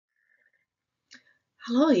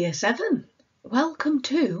Hello, Year 7. Welcome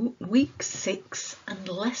to week 6 and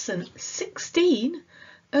lesson 16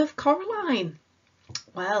 of Coraline.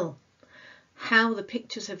 Well, how the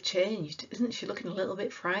pictures have changed. Isn't she looking a little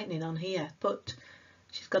bit frightening on here? But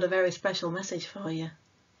she's got a very special message for you.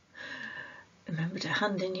 Remember to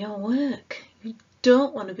hand in your work. You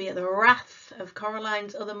don't want to be at the wrath of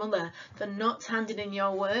Coraline's other mother for not handing in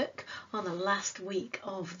your work on the last week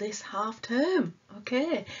of this half term.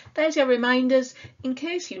 Okay, there's your reminders in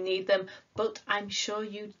case you need them, but I'm sure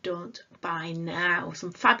you don't by now.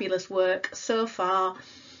 Some fabulous work so far.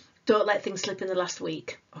 Don't let things slip in the last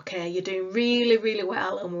week. Okay, you're doing really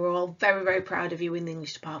well, and we're all very proud of you in the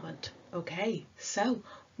English department. Okay, so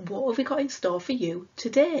what have we got in store for you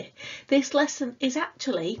today? This lesson is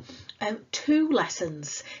actually 2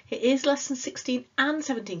 lessons. It is lesson 16 and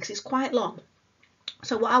 17 because it's quite long.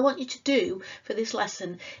 So what I want you to do for this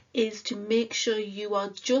lesson is to make sure you are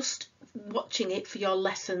just watching it for your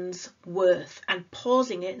lesson's worth and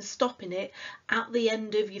pausing it and stopping it at the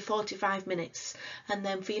end of your 45 minutes. And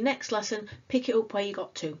then for your next lesson, pick it up where you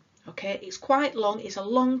got to. Okay, it's quite long, it's a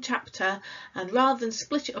long chapter, and rather than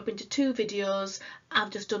split it up into 2 videos,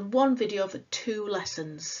 I've just done 1 video for 2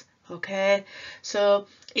 lessons. Okay, so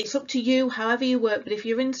it's up to you however you work, but if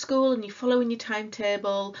you're in school and you're following your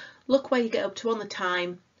timetable, look where you get up to on the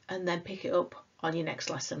time and then pick it up on your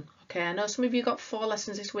next lesson. Okay, I know some of you got 4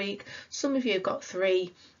 lessons this week, some of you have got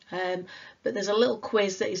 3, but there's a little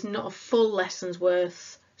quiz that is not a full lesson's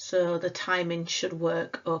worth, so the timing should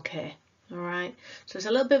work okay. All right, so it's a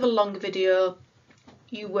little bit of a longer video.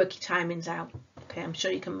 You work your timings out. Okay, I'm sure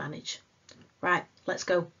you can manage. Right, let's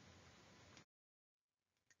go.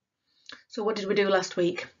 So what did we do last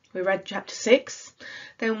week? We read chapter 6,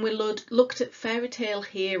 then we looked at fairy tale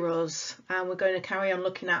heroes, and we're going to carry on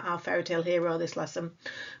looking at our fairy tale hero this lesson.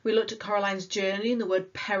 We looked at Coraline's journey and the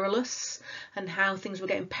word perilous and how things were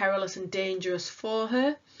getting perilous and dangerous for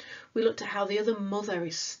her. We looked at how the other mother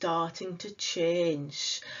is starting to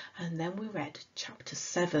change, and then we read chapter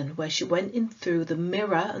 7 where she went in through the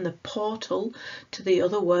mirror and the portal to the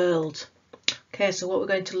other world. Okay, so what we're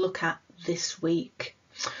going to look at this week,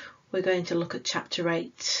 we're going to look at chapter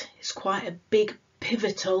 8. It's quite a big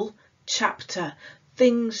pivotal chapter.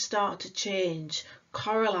 Things start to change.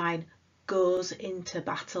 Coraline goes into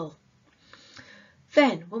battle.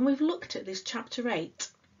 Then when we've looked at this chapter 8,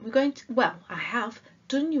 we're going to, well, I have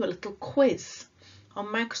done you a little quiz on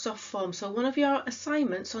Microsoft Forms. So one of your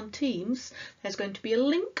assignments on Teams, there's going to be a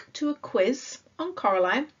link to a quiz on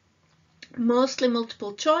Coraline, mostly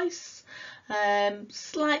multiple choice,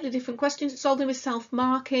 slightly different questions. It's all going to be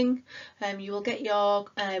self-marking. You will get your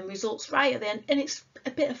results right at the end, and it's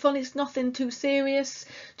a bit of fun. It's nothing too serious,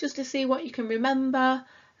 just to see what you can remember.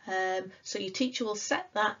 So your teacher will set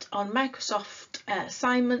that on Microsoft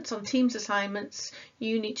assignments, on Teams assignments.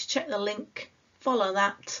 You need to check the link, follow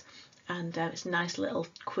that, and it's a nice little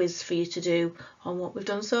quiz for you to do on what we've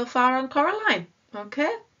done so far on Coraline.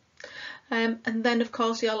 Okay, and then of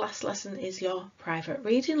course your last lesson is your private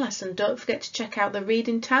reading lesson. Don't forget to check out the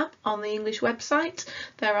reading tab on the English website.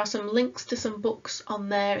 There are some links to some books on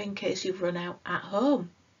there in case you've run out at home.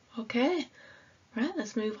 Okay, right,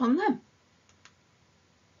 let's move on then.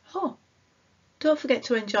 Oh, don't forget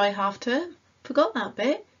to enjoy half term. Forgot that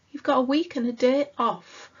bit. You've got a week and a day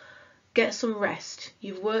off. Get some rest.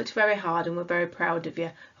 You've worked very hard and we're very proud of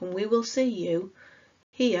you. And we will see you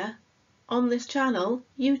here on this channel,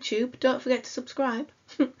 YouTube. Don't forget to subscribe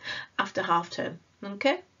after half term.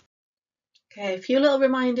 Okay? Okay, a few little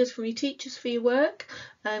reminders from your teachers for your work,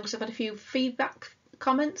 because I've had a few feedback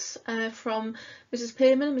comments from Mrs.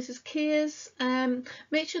 Payman and Mrs. Kears.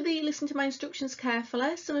 Make sure that you listen to my instructions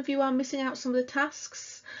carefully. Some of you are missing out some of the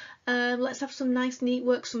tasks. Let's have some nice neat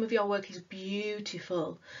work. Some of your work is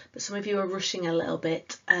beautiful, but some of you are rushing a little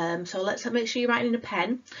bit. So let's make sure you're writing in a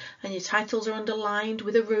pen and your titles are underlined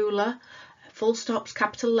with a ruler, full stops,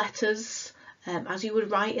 capital letters, as you would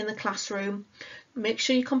write in the classroom. Make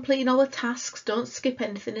sure you're completing all the tasks. Don't skip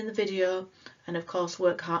anything in the video, and of course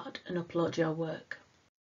work hard and upload your work.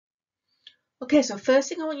 Okay, so first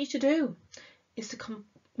thing I want you to do is to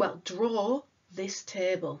draw this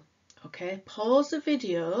table. Okay, pause the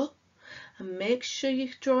video and make sure you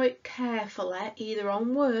draw it carefully, either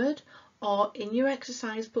on Word or in your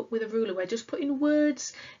exercise book with a ruler. We're just putting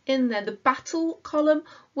words in there. The battle column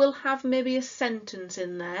will have maybe a sentence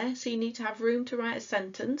in there, so you need to have room to write a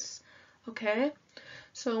sentence. Okay,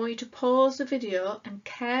 so I want you to pause the video and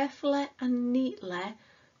carefully and neatly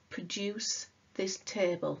produce this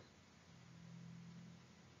table.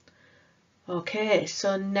 Okay,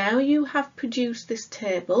 so now you have produced this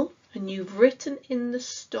table and you've written in the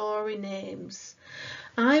story names.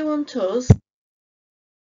 I want us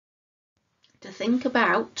think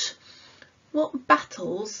about what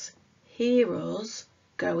battles heroes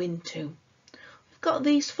go into. We've got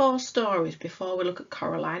these 4 stories before we look at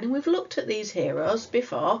Coraline, and we've looked at these heroes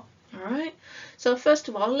before. Alright, so first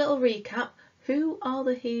of all, a little recap. Who are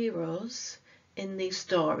the heroes in these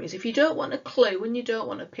stories? If you don't want a clue and you don't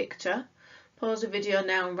want a picture, pause the video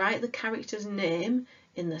now and write the character's name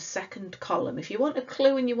in the 2nd column. If you want a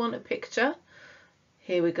clue and you want a picture,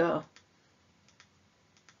 here we go.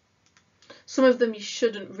 Some of them you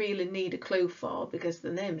shouldn't really need a clue for because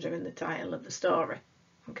the names are in the title of the story.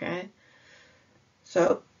 Okay,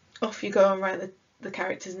 so off you go and write the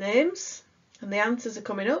characters' names, and the answers are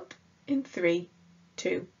coming up in 3,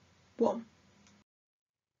 2, 1.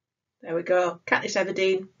 There we go. Katniss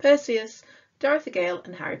Everdeen, Perseus, Dorothy Gale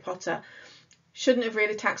and Harry Potter. Shouldn't have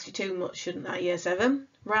really taxed you too much, shouldn't that, Year 7?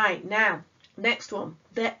 Right, now, next one.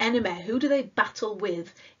 Their enemy. Who do they battle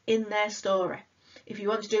with in their story? If you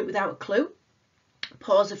want to do it without a clue,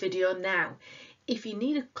 pause the video now. If you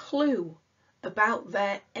need a clue about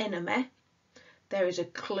their enemy, there is a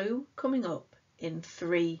clue coming up in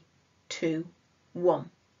 3, 2, 1.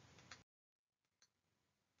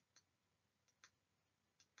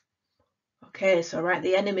 Okay, so write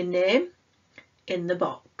the enemy name in the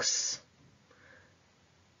box.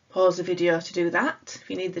 Pause the video to do that if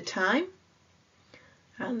you need the time.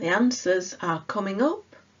 And the answers are coming up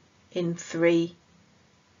in 3,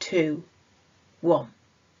 2, 1.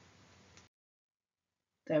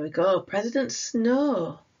 There we go. President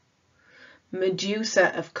Snow.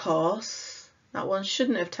 Medusa, of course. That one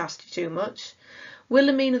shouldn't have tasked you too much.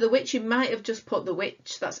 Wilhelmina the witch, you might have just put the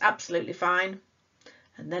witch. That's absolutely fine.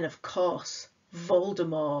 And then, of course,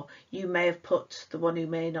 Voldemort. You may have put the one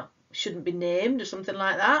who shouldn't be named or something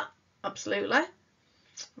like that. Absolutely.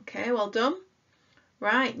 Okay, well done.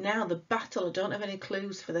 Right, now the battle. I don't have any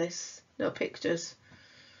clues for this. No pictures.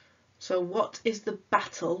 So what is the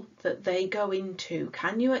battle that they go into?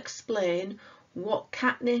 Can you explain what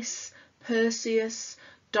Katniss, Perseus,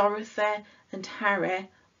 Dorothy and Harry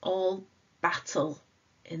all battle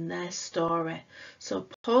in their story? So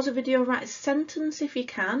pause the video, write a sentence if you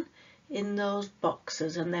can in those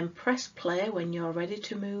boxes and then press play when you're ready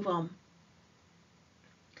to move on.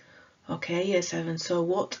 Okay, Year 7, so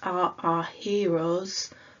what are our heroes'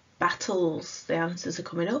 battles? The answers are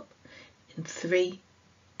coming up in 3,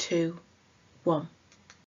 2, 1.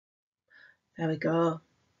 There we go.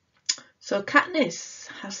 So Katniss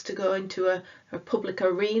has to go into a public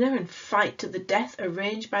arena and fight to the death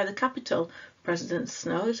arranged by the Capitol. President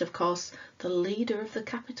Snow is, of course, the leader of the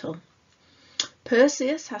Capitol.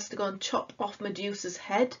 Perseus has to go and chop off Medusa's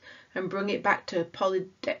head and bring it back to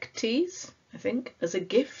Polydectes, I think, as a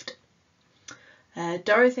gift.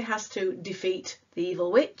 Dorothy has to defeat the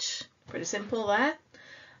evil witch. Pretty simple there.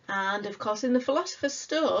 And of course in the Philosopher's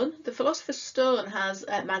Stone has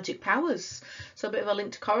magic powers. So a bit of a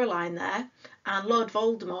link to Coraline there. And Lord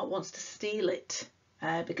Voldemort wants to steal it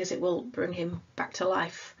because it will bring him back to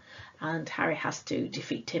life. And Harry has to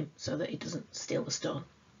defeat him so that he doesn't steal the stone.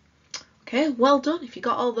 Okay, well done if you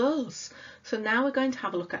got all those. So now we're going to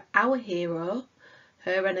have a look at our hero,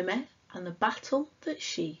 her enemy, and the battle that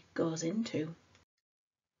she goes into.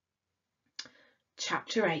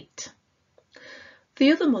 Chapter 8.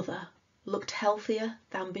 The other mother looked healthier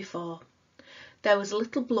than before. There was a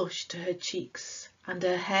little blush to her cheeks, and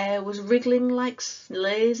her hair was wriggling like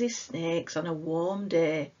lazy snakes on a warm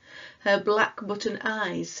day. Her black button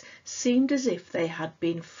eyes seemed as if they had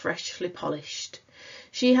been freshly polished.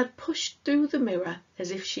 She had pushed through the mirror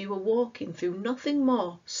as if she were walking through nothing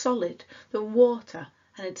more solid than water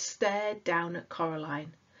and had stared down at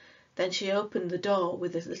Coraline. Then she opened the door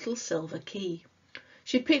with a little silver key.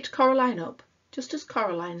 She picked Coraline up, just as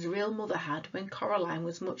Coraline's real mother had when Coraline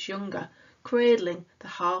was much younger, cradling the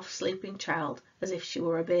half-sleeping child as if she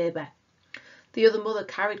were a baby. The other mother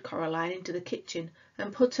carried Coraline into the kitchen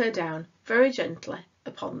and put her down very gently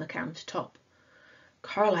upon the countertop.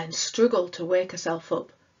 Coraline struggled to wake herself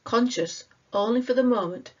up, conscious only for the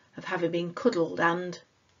moment of having been cuddled and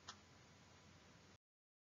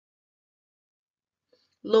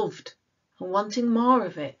loved and wanting more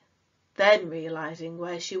of it, then realising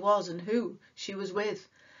where she was and who she was with.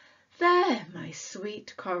 "There, my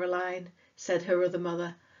sweet Coraline," said her other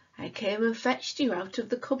mother, "I came and fetched you out of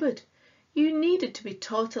the cupboard. You needed to be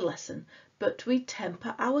taught a lesson, but we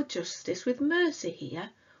temper our justice with mercy here.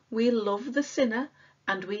 We love the sinner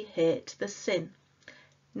and we hate the sin.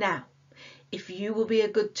 Now, if you will be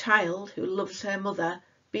a good child who loves her mother,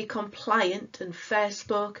 be compliant and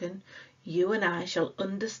fair-spoken, you and I shall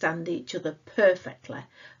understand each other perfectly,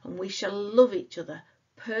 and we shall love each other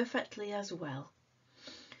perfectly as well."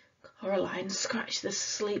 Coraline scratched the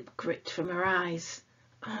sleep grit from her eyes.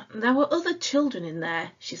 There were other children in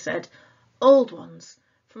there, she said. Old ones,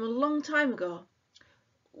 from a long time ago.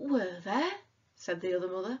 Were there? Said the other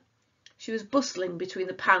mother. She was bustling between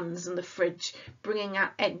the pans and the fridge, bringing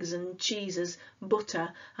out eggs and cheeses,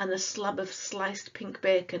 butter, and a slab of sliced pink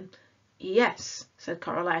bacon. Yes, said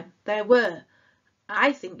Coraline, there were.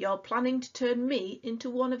 I think you're planning to turn me into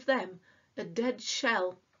one of them, a dead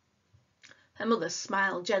shell. Her mother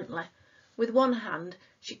smiled gently. With one hand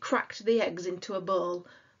she cracked the eggs into a bowl,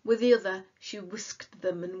 with the other she whisked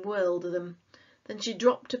them and whirled them. Then she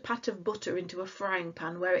dropped a pat of butter into a frying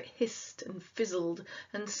pan where it hissed and fizzled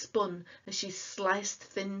and spun as she sliced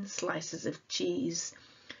thin slices of cheese.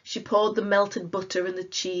 She poured the melted butter and the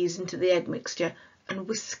cheese into the egg mixture and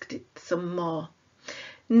whisked it some more.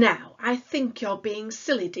 Now, I think you're being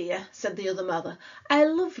silly, dear, said the other mother. I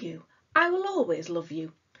love you. I will always love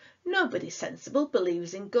you. Nobody sensible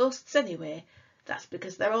believes in ghosts anyway. That's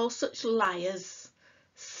because they're all such liars.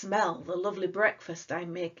 Smell the lovely breakfast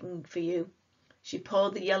I'm making for you. She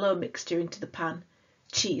poured the yellow mixture into the pan.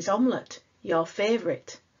 Cheese omelette, your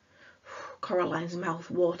favourite. Coraline's mouth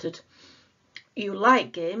watered. You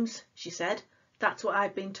like games, she said. That's what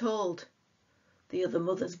I've been told. The other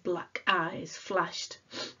mother's black eyes flashed.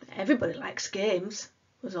 Everybody likes games,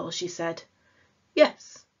 was all she said.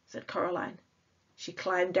 Yes, said Coraline. She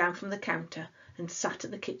climbed down from the counter and sat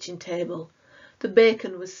at the kitchen table. The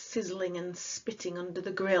bacon was sizzling and spitting under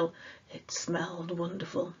the grill. It smelled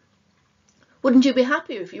wonderful. Wouldn't you be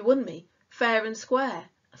happier if you won me, fair and square?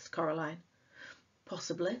 Asked Coraline.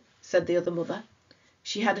 Possibly, said the other mother.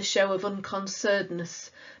 She had a show of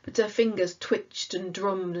unconcernedness, but her fingers twitched and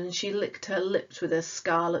drummed and she licked her lips with her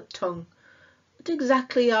scarlet tongue. What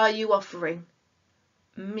exactly are you offering?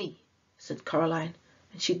 Me, said Coraline,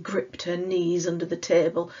 and she gripped her knees under the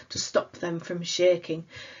table to stop them from shaking.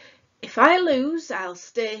 If I lose, I'll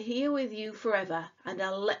stay here with you forever, and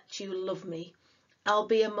I'll let you love me. I'll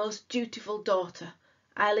be a most dutiful daughter.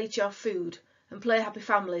 I'll eat your food and play happy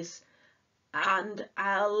families, and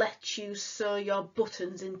I'll let you sew your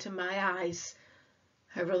buttons into my eyes.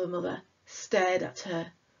 Her other mother stared at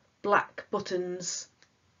her. Black buttons,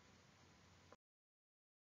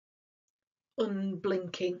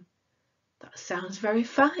 unblinking. That sounds very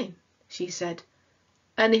fine, she said.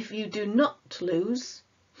 And if you do not lose,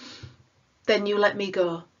 then you let me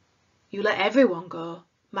go. You let everyone go.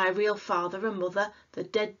 My real father and mother, the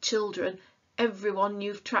dead children, everyone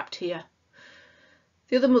you've trapped here.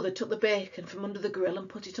 The other mother took the bacon from under the grill and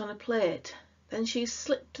put it on a plate. Then she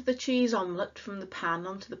slipped the cheese omelette from the pan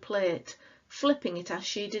onto the plate, flipping it as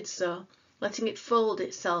she did so, letting it fold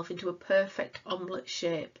itself into a perfect omelette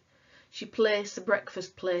shape. She placed the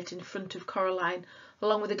breakfast plate in front of Coraline,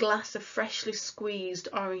 along with a glass of freshly squeezed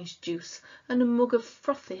orange juice and a mug of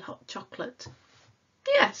frothy hot chocolate.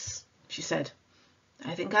 Yes, she said,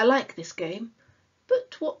 I think I like this game.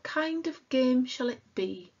 But what kind of game shall it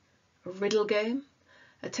be? A riddle game?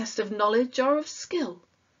 A test of knowledge or of skill?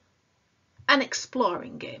 An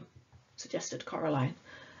exploring game, suggested Coraline.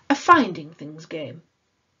 A finding things game.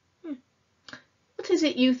 What is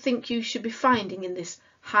it you think you should be finding in this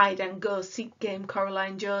hide-and-go-seek game,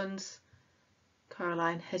 Coraline Jones?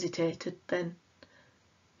 Coraline hesitated then.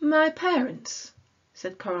 My parents,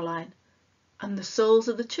 said Coraline, and the souls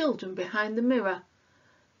of the children behind the mirror.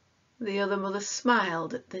 The other mother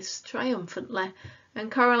smiled at this triumphantly,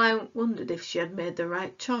 and Coraline wondered if she had made the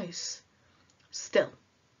right choice. Still,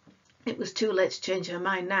 it was too late to change her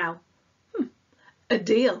mind now. A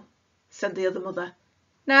deal, said the other mother.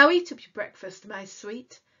 Now eat up your breakfast, my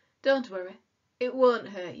sweet. Don't worry, it won't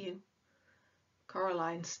hurt you.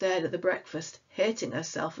 Coraline stared at the breakfast, hating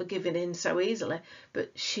herself for giving in so easily,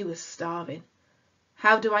 but she was starving.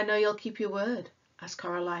 How do I know you'll keep your word? Asked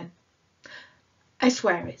Coraline. I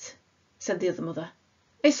swear it, said the other mother.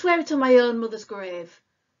 I swear it on my own mother's grave.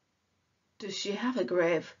 Does she have a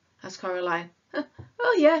grave? Asked Coraline.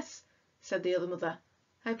 Oh, yes, said the other mother.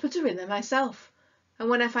 I put her in there myself, and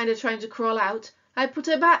when I find her trying to crawl out, I put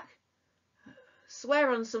her back.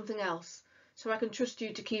 Swear on something else, so I can trust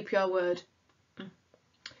you to keep your word.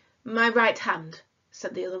 My right hand,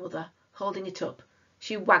 said the other mother, holding it up.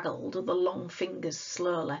 She waggled the long fingers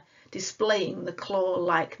slowly, displaying the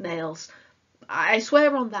claw-like nails. I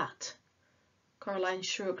swear on that. Coraline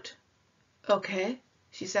shrugged. OK,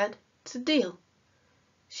 she said. It's a deal.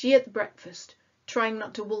 She ate the breakfast, trying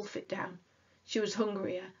not to wolf it down. She was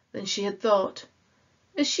hungrier than she had thought.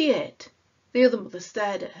 As she ate, the other mother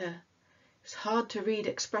stared at her. It was hard to read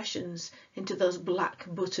expressions into those black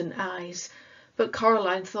button eyes, but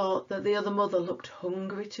Coraline thought that the other mother looked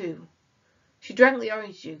hungry too. She drank the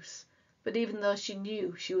orange juice, but even though she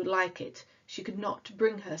knew she would like it, she could not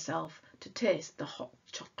bring herself to taste the hot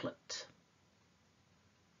chocolate.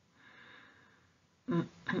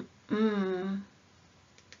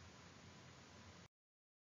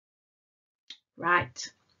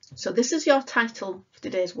 Right, so this is your title for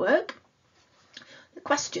today's work. The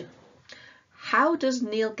question: how does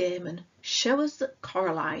Neil Gaiman show us that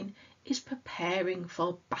Coraline is preparing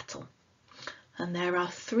for battle? And there are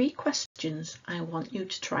 3 questions I want you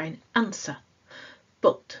to try and answer.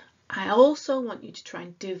 But I also want you to try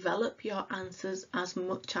and develop your answers as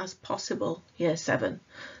much as possible, Year 7.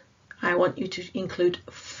 I want you to include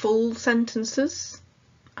full sentences.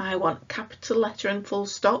 I want capital letter and full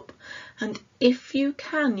stop. And if you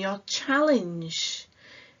can, your challenge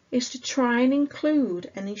is to try and include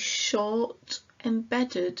any short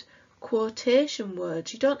embedded quotation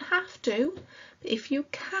words. You don't have to, but if you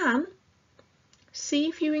can, see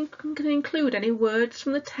if you can include any words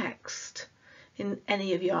from the text in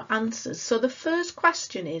any of your answers. So the first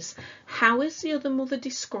question is, how is the other mother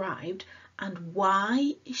described and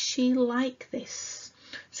why is she like this?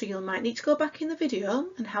 So you might need to go back in the video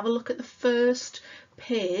and have a look at the first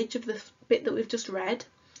page of the bit that we've just read.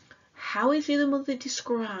 How is the other mother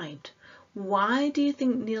described? Why do you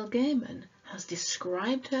think Neil Gaiman has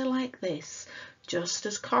described her like this, just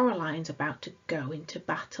as Coraline's about to go into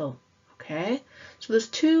battle? Okay, so there's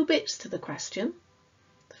 2 bits to the question.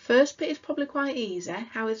 The first bit is probably quite easy.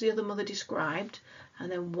 How is the other mother described?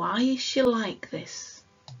 And then why is she like this?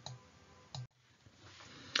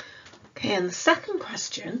 Okay, and the second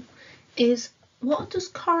question is, what does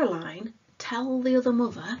Coraline tell the other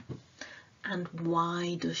mother and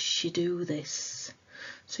why does she do this?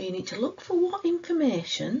 So you need to look for what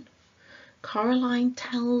information Coraline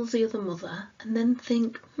tells the other mother and then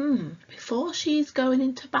think, before she's going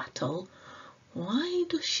into battle, why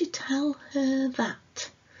does she tell her that?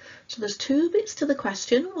 So there's 2 bits to the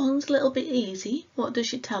question. One's a little bit easy, what does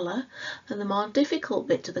she tell her? And the more difficult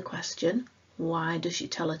bit to the question, why does she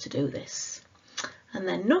tell her to do this? And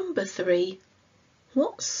then number 3,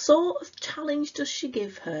 what sort of challenge does she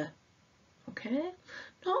give her? Okay,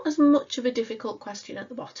 not as much of a difficult question at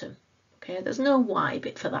the bottom. Okay, there's no why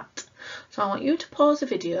bit for that. So I want you to pause the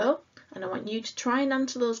video and I want you to try and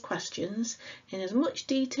answer those questions in as much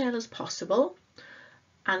detail as possible.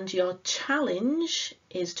 And your challenge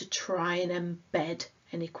is to try and embed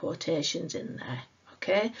any quotations in there.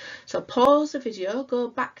 Okay, so pause the video, go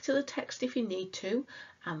back to the text if you need to,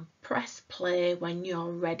 and press play when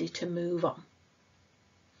you're ready to move on.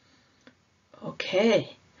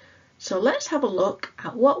 Okay, so let's have a look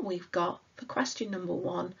at what we've got for question number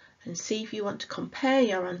 1 and see if you want to compare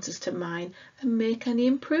your answers to mine and make any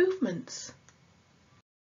improvements.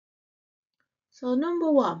 So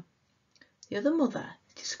number 1, the other mother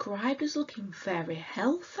is described as looking very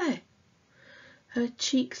healthy. Her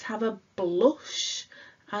cheeks have a blush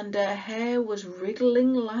and her hair was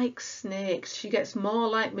wriggling like snakes. She gets more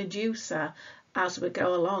like Medusa as we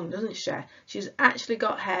go along, doesn't she? She's actually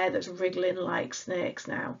got hair that's wriggling like snakes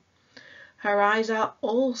now. Her eyes are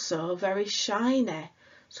also very shiny.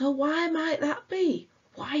 So why might that be?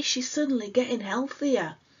 Why is she suddenly getting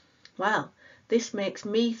healthier? Well, this makes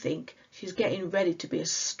me think she's getting ready to be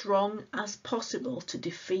as strong as possible to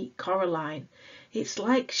defeat Coraline. It's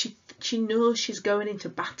like she knows she's going into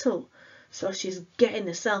battle, so she's getting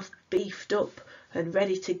herself beefed up and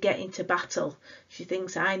ready to get into battle. She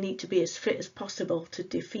thinks, I need to be as fit as possible to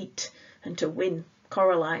defeat and to win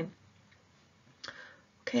Coraline.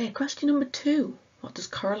 Okay, question number 2. What does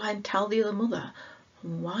Coraline tell the other mother?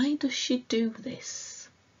 And why does she do this?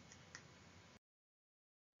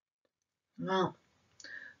 Well,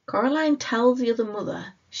 Coraline tells the other mother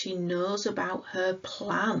she knows about her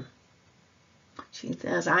plan. She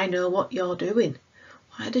says, I know what you're doing.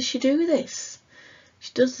 Why does she do this?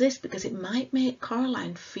 She does this because it might make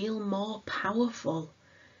Coraline feel more powerful.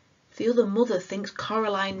 If the other mother thinks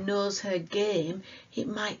Coraline knows her game, it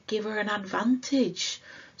might give her an advantage.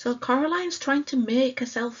 So Coraline's trying to make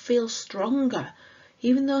herself feel stronger.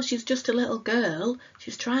 Even though she's just a little girl,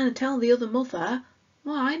 she's trying to tell the other mother,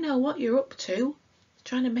 well, I know what you're up to. She's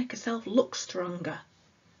trying to make herself look stronger.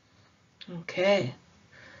 Okay,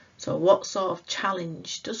 so what sort of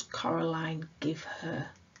challenge does Coraline give her?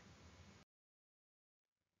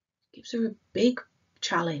 Gives her a big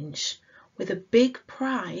challenge with a big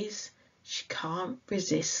prize. She can't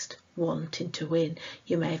resist wanting to win.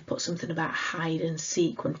 You may have put something about hide and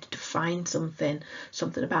seek, wanting to find something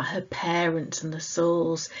about her parents and the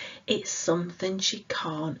souls. It's something she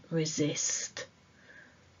can't resist.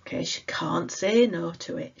 Okay, she can't say no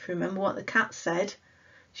to it. Remember what the cat said?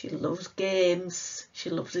 She loves games. She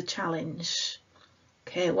loves a challenge.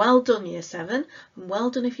 Okay, well done Year 7, and well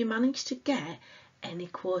done if you managed to get any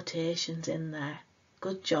quotations in there.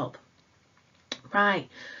 Good job. Right,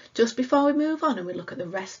 just before we move on and we look at the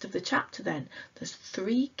rest of the chapter then, there's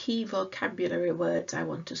 3 key vocabulary words I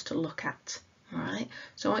want us to look at. Alright,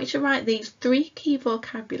 so I want you to write these 3 key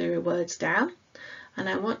vocabulary words down, and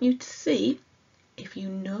I want you to see if you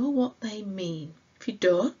know what they mean. If you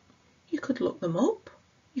don't, you could look them up.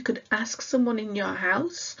 You could ask someone in your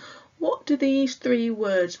house, what do these 3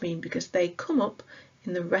 words mean? Because they come up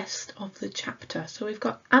in the rest of the chapter. So we've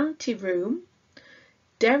got anteroom,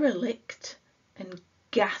 derelict, and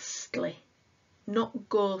ghastly. Not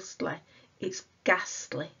ghostly, it's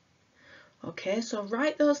ghastly. Okay, so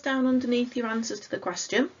write those down underneath your answers to the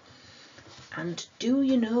question. And do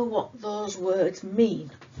you know what those words mean?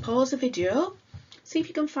 Pause the video, see if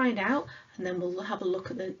you can find out, and then we'll have a look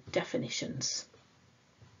at the definitions.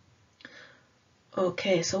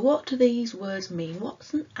 Okay, so what do these words mean?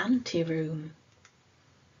 What's an anteroom?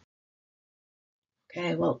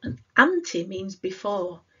 Okay, well, an ante means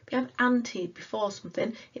before. If you have ante before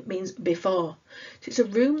something, it means before. So it's a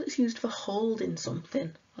room that's used for holding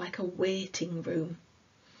something, like a waiting room.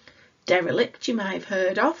 Derelict, you might have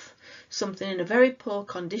heard of, something in a very poor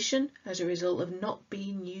condition as a result of not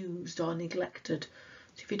being used or neglected.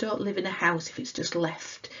 So if you don't live in a house, if it's just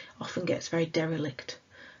left, it often gets very derelict.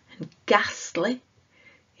 And ghastly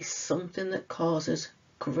is something that causes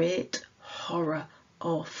great horror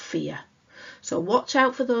or fear. So watch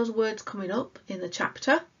out for those words coming up in the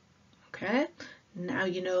chapter. Okay, now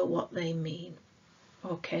you know what they mean.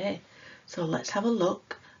 Okay, so let's have a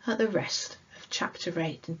look at the rest of chapter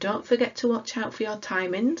 8. And don't forget to watch out for your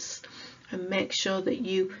timings and make sure that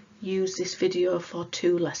you use this video for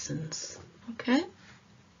 2 lessons. Okay?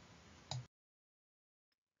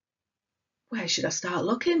 Where should I start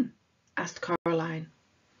looking? Asked Coraline.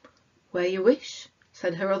 Where you wish,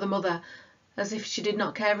 said her other mother, as if she did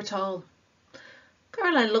not care at all.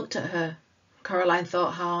 Coraline looked at her. Coraline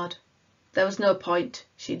thought hard. There was no point,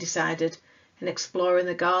 she decided, in exploring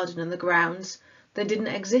the garden and the grounds. They didn't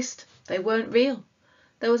exist. They weren't real.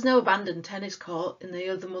 There was no abandoned tennis court in the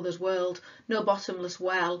other mother's world, no bottomless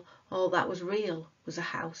well. All that was real was a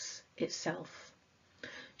house itself.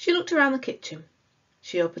 She looked around the kitchen.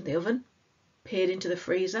 She opened the oven, peered into the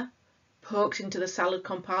freezer, poked into the salad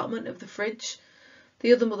compartment of the fridge.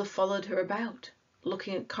 The other mother followed her about,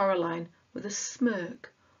 looking at Coraline with a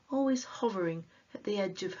smirk always hovering at the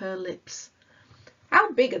edge of her lips.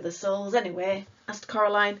 How big are the souls anyway? Asked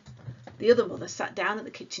Coraline. The other mother sat down at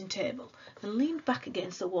the kitchen table and leaned back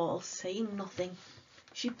against the wall, saying nothing.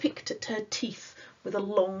 She picked at her teeth with a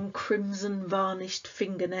long crimson varnished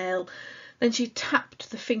fingernail. Then she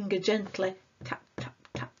tapped the finger gently, tap, tap,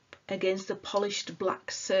 tap, against the polished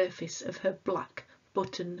black surface of her black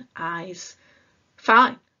button eyes.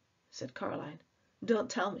 Fine, said Coraline. Don't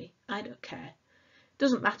tell me, I don't care. It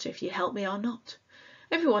doesn't matter if you help me or not.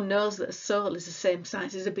 Everyone knows that a soul is the same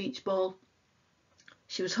size as a beach ball.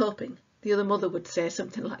 She was hoping the other mother would say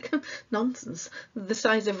something like, nonsense, the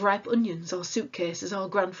size of ripe onions or suitcases or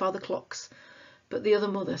grandfather clocks. But the other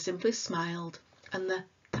mother simply smiled, and the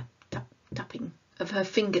tap, tap, tapping of her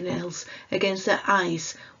fingernails against her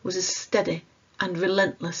eyes was as steady and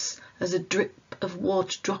relentless as a drip of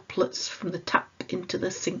water droplets from the tap into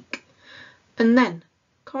the sink. And then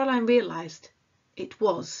Coraline realised it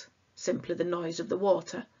was simply the noise of the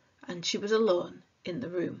water, and she was alone in the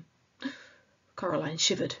room. Coraline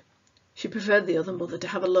shivered. She preferred the other mother to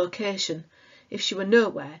have a location. If she were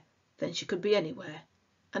nowhere, then she could be anywhere.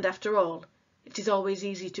 And after all, it is always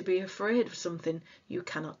easy to be afraid of something you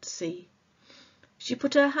cannot see. She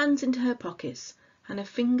put her hands into her pockets, and her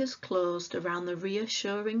fingers closed around the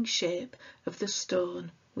reassuring shape of the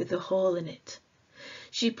stone with the hole in it.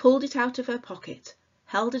 She pulled it out of her pocket,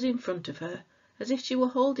 held it in front of her, as if she were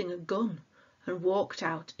holding a gun, and walked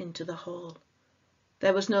out into the hall.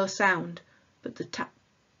 There was no sound but the tap,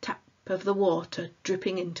 tap of the water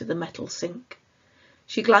dripping into the metal sink.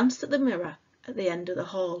 She glanced at the mirror at the end of the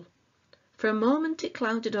hall. For a moment it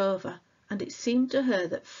clouded over, and it seemed to her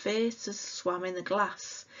that faces swam in the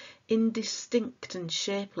glass, indistinct and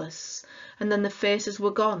shapeless, and then the faces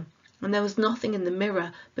were gone, and there was nothing in the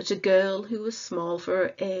mirror but a girl who was small for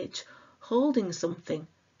her age, holding something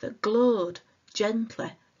that glowed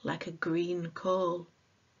gently like a green coal.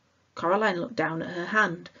 Coraline looked down at her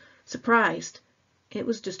hand, surprised. It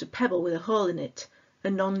was just a pebble with a hole in it, a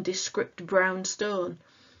nondescript brown stone.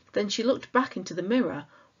 Then she looked back into the mirror,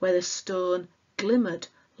 where the stone glimmered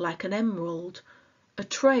like an emerald. A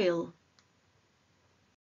trail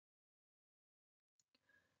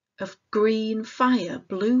of green fire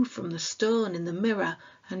blew from the stone in the mirror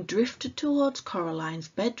and drifted towards Coraline's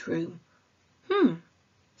bedroom.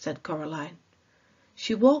 Said Coraline.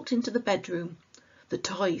 She walked into the bedroom. The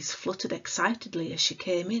toys fluttered excitedly as she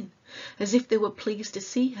came in, as if they were pleased to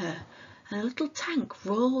see her, and a little tank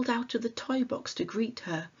rolled out of the toy box to greet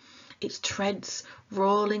her, its treads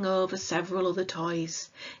rolling over several other toys.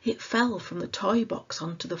 It fell from the toy box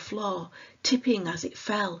onto the floor, tipping as it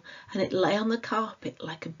fell, and it lay on the carpet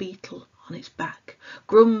like a beetle on its back,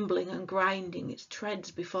 grumbling and grinding its treads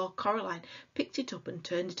before Coraline picked it up and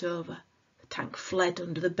turned it over. The tank fled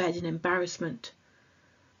under the bed in embarrassment.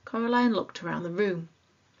 Coraline looked around the room.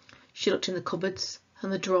 She looked in the cupboards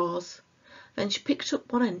and the drawers. Then she picked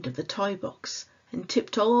up one end of the toy box and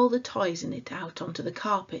tipped all the toys in it out onto the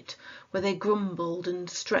carpet, where they grumbled and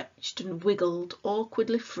stretched and wiggled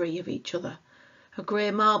awkwardly free of each other. A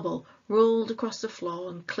grey marble rolled across the floor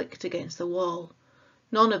and clicked against the wall.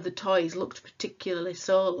 None of the toys looked particularly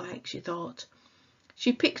soul-like, she thought.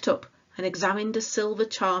 She picked up and examined a silver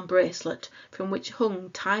charm bracelet from which hung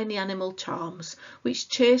tiny animal charms, which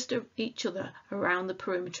chased each other around the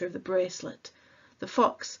perimeter of the bracelet, the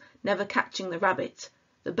fox never catching the rabbit,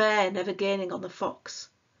 the bear never gaining on the fox.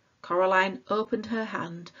 Coraline opened her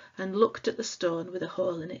hand and looked at the stone with a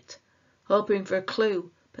hole in it, hoping for a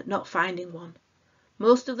clue, but not finding one.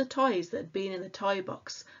 Most of the toys that had been in the toy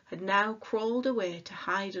box had now crawled away to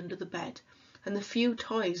hide under the bed, and the few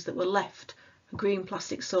toys that were left, a green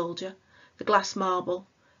plastic soldier, the glass marble,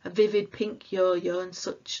 a vivid pink yo-yo and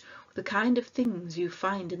such, were the kind of things you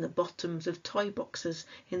find in the bottoms of toy boxes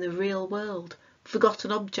in the real world,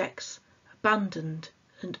 forgotten objects, abandoned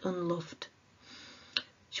and unloved.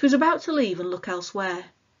 She was about to leave and look elsewhere,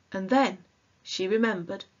 and then she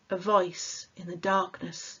remembered a voice in the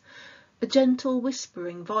darkness, a gentle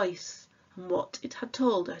whispering voice, and what it had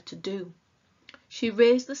told her to do. She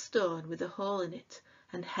raised the stone with a hole in it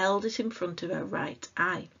and held it in front of her right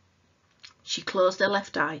eye. She closed her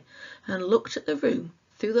left eye and looked at the room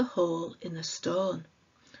through the hole in the stone.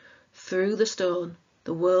 Through the stone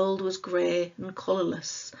the world was grey and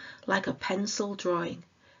colourless, like a pencil drawing.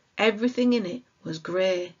 Everything in it was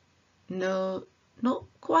grey. No, not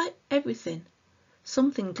quite everything.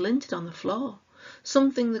 Something glinted on the floor,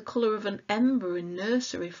 something the colour of an ember in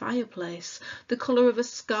nursery fireplace, the colour of a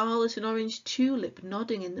scarlet and orange tulip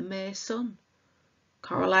nodding in the May sun.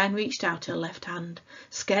 Coraline reached out her left hand,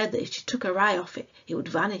 scared that if she took her eye off it, it would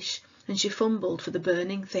vanish, and she fumbled for the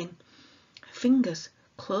burning thing. Her fingers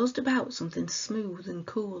closed about something smooth and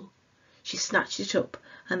cool. She snatched it up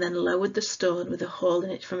and then lowered the stone with a hole in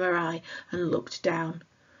it from her eye and looked down.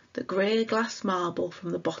 The grey glass marble from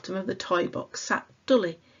the bottom of the toy box sat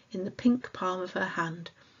dully in the pink palm of her hand.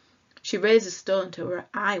 She raised the stone to her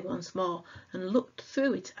eye once more and looked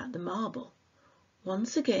through it at the marble.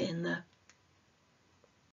 Once again the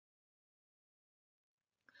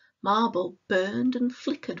marble burned and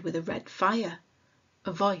flickered with a red fire.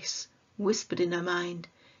 A voice whispered in her mind,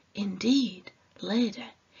 "Indeed, lady,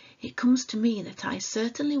 it comes to me that I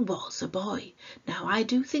certainly was a boy, now I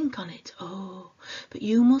do think on it. Oh, but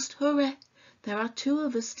you must hurry. There are 2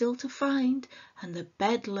 of us still to find, and the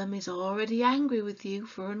Bedlam is already angry with you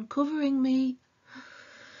for uncovering me."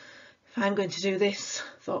 If I'm going to do this,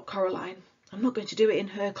 thought Coraline, I'm not going to do it in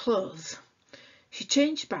her clothes. She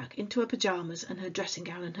changed back into her pyjamas and her dressing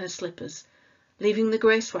gown and her slippers, leaving the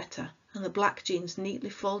grey sweater and the black jeans neatly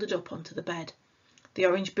folded up onto the bed, the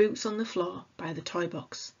orange boots on the floor by the toy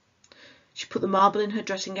box. She put the marble in her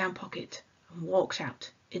dressing gown pocket and walked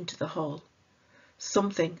out into the hall.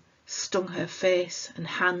 Something stung her face and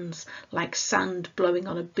hands like sand blowing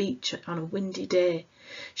on a beach on a windy day.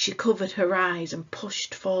 She covered her eyes and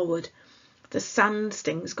pushed forward. The sand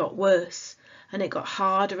stings got worse, and it got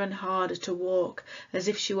harder and harder to walk, as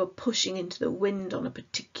if she were pushing into the wind on a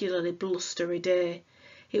particularly blustery day.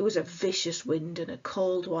 It was a vicious wind and a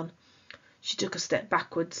cold one. She took a step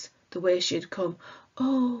backwards, the way she had come.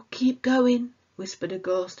 "Oh, keep going," whispered a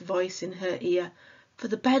ghost voice in her ear, "for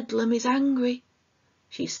the Bedlam is angry."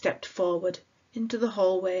 She stepped forward, into the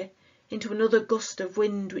hallway, into another gust of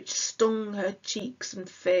wind which stung her cheeks and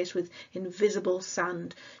face with invisible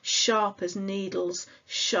sand, sharp as needles,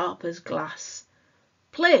 sharp as glass.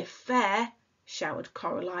 "Play fair," shouted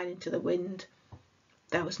Coraline into the wind.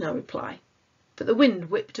 There was no reply, but the wind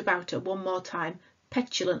whipped about her one more time,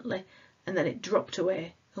 petulantly, and then it dropped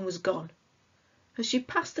away and was gone. As she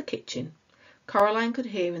passed the kitchen, Coraline could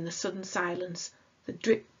hear in the sudden silence the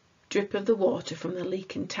drip, drip of the water from the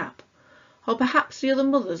leaking tap, or perhaps the other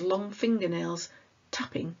mother's long fingernails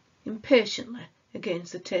tapping impatiently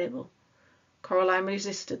against the table. Coraline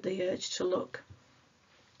resisted the urge to look.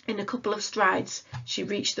 In a couple of strides she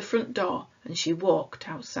reached the front door and she walked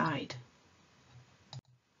outside.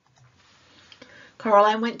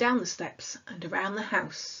 Coraline went down the steps and around the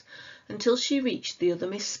house until she reached the other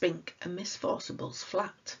Miss Spink and Miss Forcible's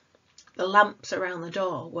flat. The lamps around the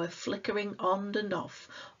door were flickering on and off,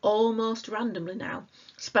 almost randomly now,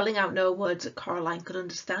 spelling out no words that Coraline could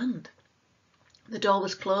understand. The door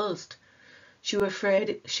was closed. She was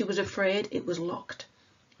afraid it was locked,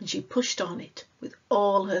 and she pushed on it with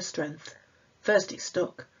all her strength. First it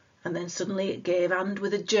stuck, and then suddenly it gave, and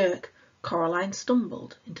with a jerk, Coraline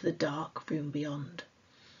stumbled into the dark room beyond.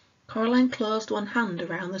 Coraline closed one hand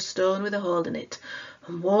around the stone with a hole in it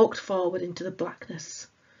and walked forward into the blackness.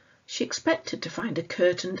 She expected to find a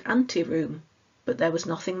curtained ante-room, but there was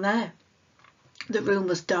nothing there. The room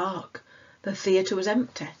was dark. The theatre was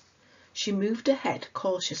empty. She moved ahead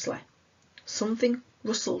cautiously. Something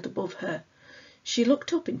rustled above her. She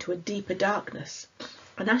looked up into a deeper darkness,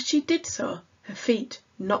 and as she did so, her feet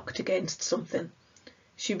knocked against something.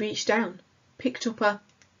 She reached down, picked up a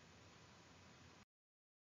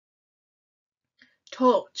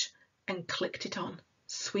torch and clicked it on,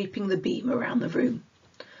 sweeping the beam around the room.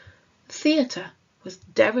 The theatre was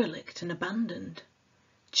derelict and abandoned.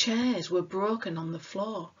 Chairs were broken on the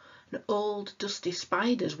floor, and old dusty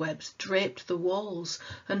spiders' webs draped the walls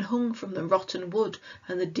and hung from the rotten wood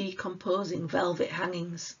and the decomposing velvet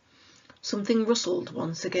hangings. Something rustled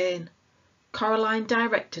once again. Coraline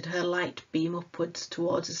directed her light beam upwards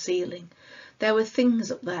towards the ceiling. There were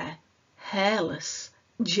things up there, hairless,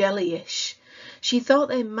 jellyish. She thought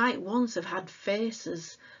they might once have had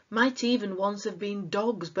faces, might even once have been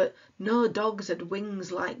dogs, but no dogs had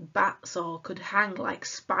wings like bats or could hang like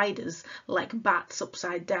spiders, like bats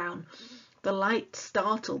upside down. The light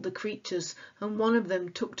startled the creatures, and one of them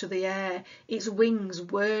took to the air, its wings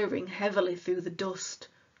whirring heavily through the dust.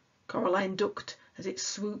 Coraline ducked as it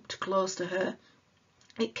swooped close to her.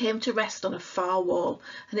 It came to rest on a far wall,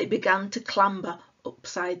 and it began to clamber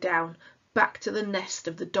upside down, back to the nest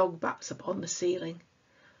of the dog bats upon the ceiling.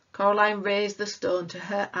 Coraline raised the stone to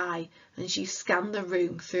her eye, and she scanned the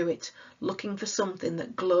room through it, looking for something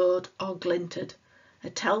that glowed or glinted, a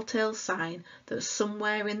telltale sign that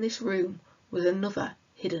somewhere in this room was another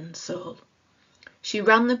hidden soul. She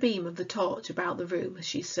ran the beam of the torch about the room as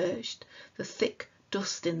she searched, the thick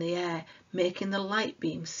dust in the air making the light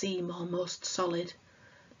beam seem almost solid.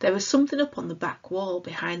 There was something up on the back wall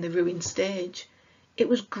behind the ruined stage. It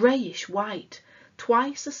was greyish white,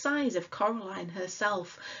 twice the size of Coraline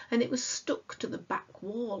herself, and it was stuck to the back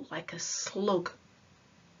wall like a slug.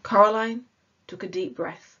 Coraline took a deep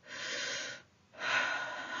breath.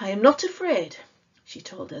 "I am not afraid," she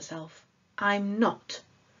told herself. "I'm not."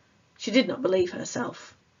 She did not believe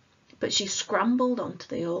herself, but she scrambled onto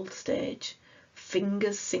the old stage,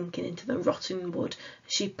 fingers sinking into the rotten wood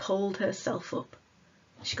as she pulled herself up.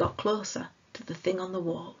 She got closer to the thing on the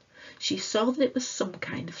wall. She saw that it was some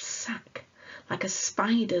kind of sack, like a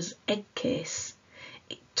spider's egg case.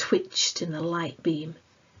 It twitched in the light beam.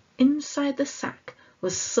 Inside the sack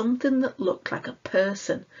was something that looked like a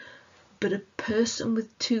person, but a person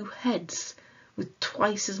with two heads, with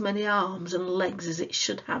twice as many arms and legs as it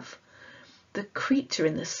should have. The creature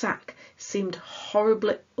in the sack seemed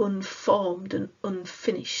horribly unformed and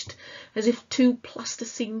unfinished, as if two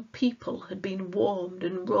plasticine people had been warmed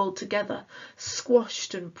and rolled together,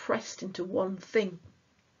 squashed and pressed into one thing.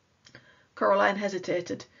 Coraline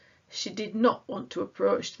hesitated. She did not want to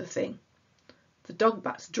approach the thing. The dog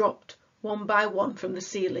bats dropped one by one from the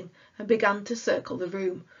ceiling and began to circle the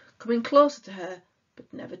room, coming closer to her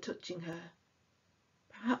but never touching her.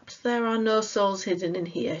 "Perhaps there are no souls hidden in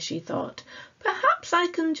here," she thought. "Perhaps I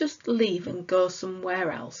can just leave and go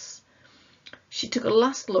somewhere else." She took a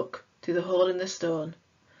last look through the hole in the stone.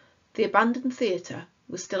 The abandoned theatre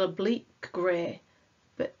was still a bleak grey,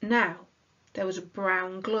 but now there was a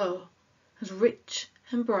brown glow, as rich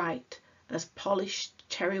and bright as polished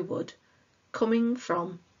cherry wood, coming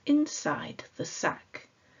from inside the sack.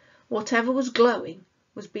 Whatever was glowing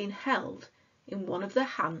was being held in one of the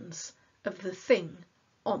hands of the thing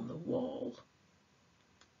on the wall.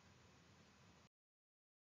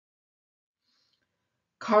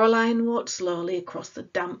 Coraline walked slowly across the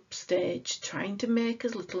damp stage, trying to make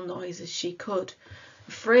as little noise as she could,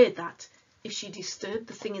 afraid that, if she disturbed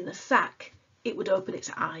the thing in the sack, it would open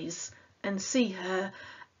its eyes and see her,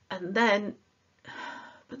 and then...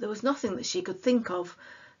 But there was nothing that she could think of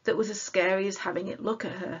that was as scary as having it look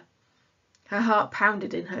at her. Her heart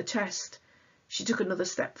pounded in her chest. She took another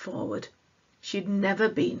step forward. She'd never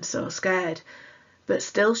been so scared, but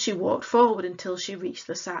still she walked forward until she reached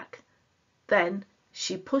the sack. Then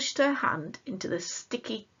she pushed her hand into the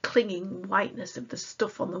sticky, clinging whiteness of the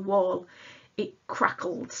stuff on the wall. It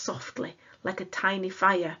crackled softly, like a tiny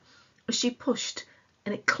fire. As she pushed,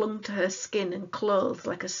 and it clung to her skin and clothes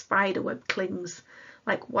like a spider web clings,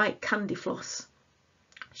 like white candy floss.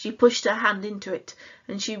 She pushed her hand into it,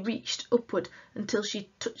 and she reached upward until she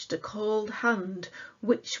touched a cold hand,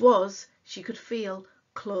 which was, she could feel,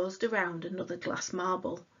 closed around another glass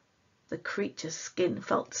marble. The creature's skin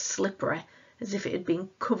felt slippery, as if it had been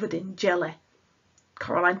covered in jelly.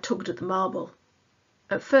 Coraline tugged at the marble.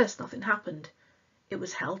 At first nothing happened. It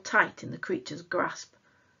was held tight in the creature's grasp.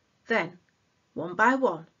 Then, one by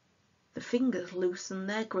one, the fingers loosened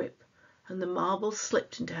their grip, and the marble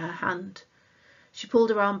slipped into her hand. She pulled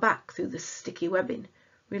her arm back through the sticky webbing,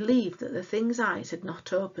 relieved that the thing's eyes had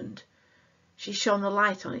not opened. She shone the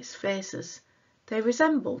light on its faces. They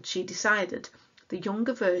resembled, she decided, the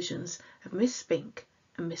younger versions of Miss Spink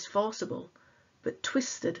and Miss Forcible, but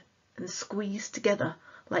twisted and squeezed together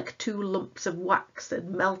like two lumps of wax that had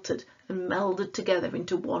melted and melded together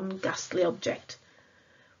into one ghastly object.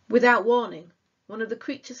 Without warning, one of the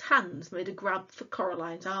creature's hands made a grab for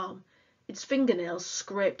Coraline's arm. Its fingernails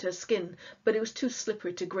scraped her skin, but it was too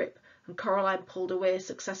slippery to grip, and Coraline pulled away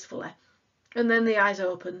successfully. And then the eyes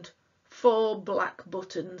opened, 4 black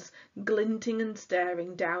buttons, glinting and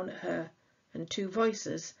staring down at her, and 2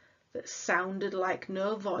 voices that sounded like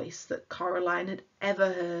no voice that Coraline had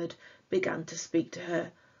ever heard began to speak to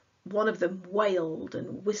her. One of them wailed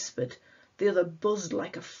and whispered, the other buzzed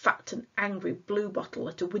like a fat and angry bluebottle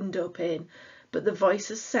at a window pane, but the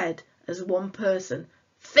voices said, as one person,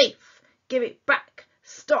 "Thief! Give it back!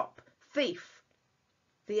 Stop! Thief!"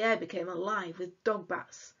 The air became alive with dog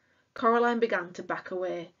bats. Coraline began to back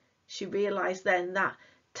away. She realised then that,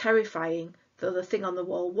 terrifying though the thing on the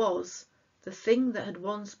wall was, the thing that had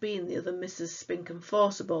once been the other Mrs. Spink and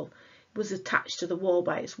Forcible was attached to the wall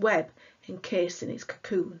by its web, encased in its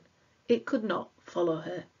cocoon. It could not follow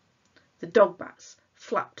her. The dog bats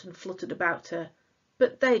flapped and fluttered about her,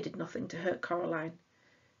 but they did nothing to hurt Coraline.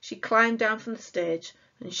 She climbed down from the stage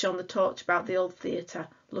and shone the torch about the old theatre,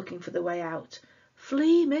 looking for the way out.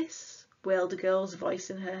 "Flee, miss," wailed a girl's voice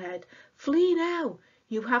in her head. "Flee now.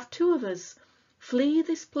 You have 2 of us. Flee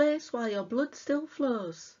this place while your blood still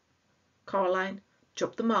flows." Coraline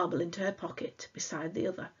dropped the marble into her pocket beside the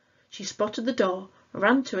other. She spotted the door,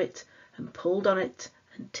 ran to it, and pulled on it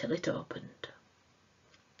until it opened.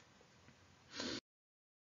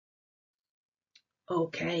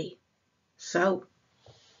 Okay, so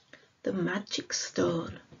the magic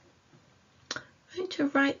stone. I'm going to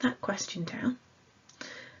write that question down,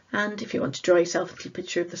 and if you want to draw yourself a little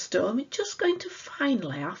picture of the stone, we're just going to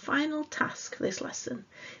finally, our final task for this lesson,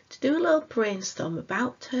 to do a little brainstorm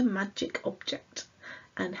about her magic object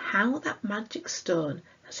and how that magic stone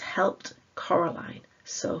has helped Coraline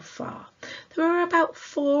so far. There are about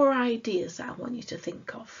 4 ideas that I want you to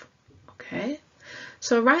think of. Okay,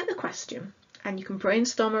 so write the question, and you can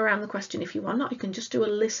brainstorm around the question if you want, or you can just do a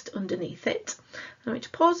list underneath it. I'm going to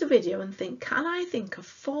pause the video and think, can I think of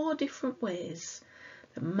 4 different ways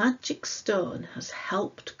the magic stone has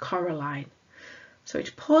helped Coraline? So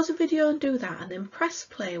to pause the video and do that, and then press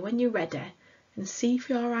play when you're ready and see if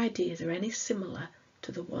your ideas are any similar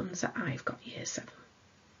to the ones that I've got year 7.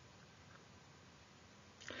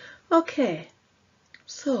 Okay,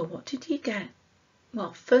 so what did you get?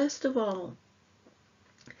 Well, first of all,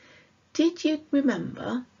 did you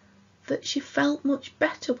remember that she felt much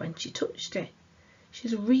better when she touched it?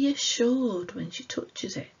 She's reassured when she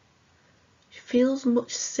touches it. She feels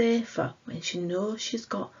much safer when she knows she's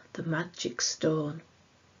got the magic stone,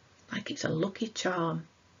 like it's a lucky charm.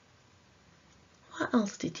 What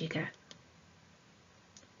else did you get?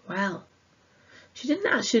 Well, she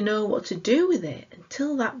didn't actually know what to do with it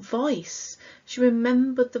until that voice. She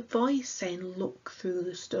remembered the voice saying, "Look through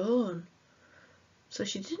the stone." So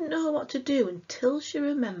she didn't know what to do until she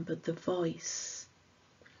remembered the voice.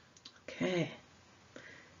 Okay.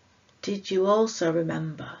 Did you also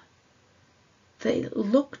remember that it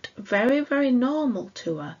looked very, very normal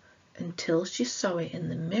to her until she saw it in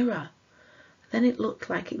the mirror? Then it looked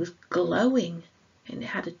like it was glowing, and it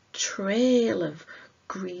had a trail of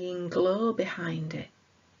green glow behind it.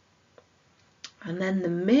 And then the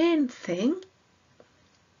main thing,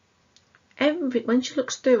 when she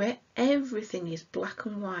looks through it, everything is black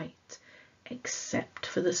and white except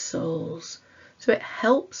for the souls. So it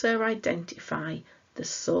helps her identify the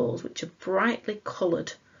souls, which are brightly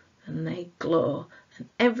coloured and they glow, and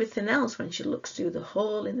everything else when she looks through the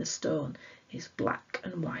hole in the stone is black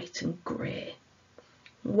and white and grey.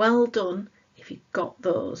 Well done if you got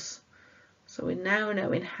those. So we're now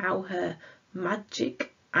knowing how her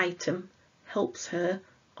magic item helps her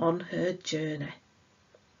on her journey.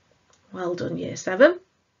 Well done, year 7.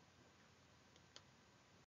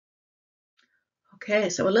 Okay,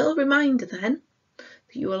 so a little reminder then.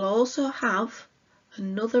 You will also have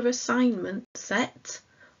another assignment set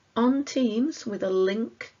on Teams with a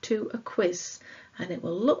link to a quiz, and it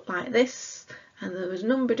will look like this, and there was a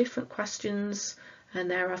number of different questions,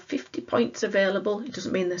 and there are 50 points available. It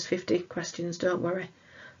doesn't mean there's 50 questions, don't worry.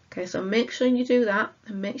 Okay, so make sure you do that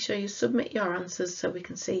and make sure you submit your answers so we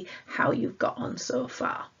can see how you've got on so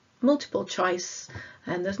far. Multiple choice,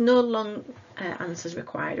 and there's no long answers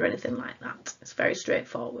required or anything like that. It's very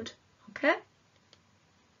straightforward. Okay.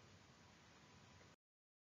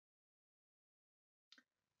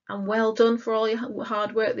 And well done for all your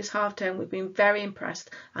hard work this half term. We've been very impressed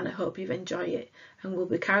and I hope you've enjoyed it. And we'll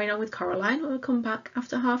be carrying on with Coraline when we come back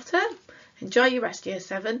after half term. Enjoy your rest, Year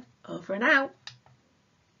 7. Over and out.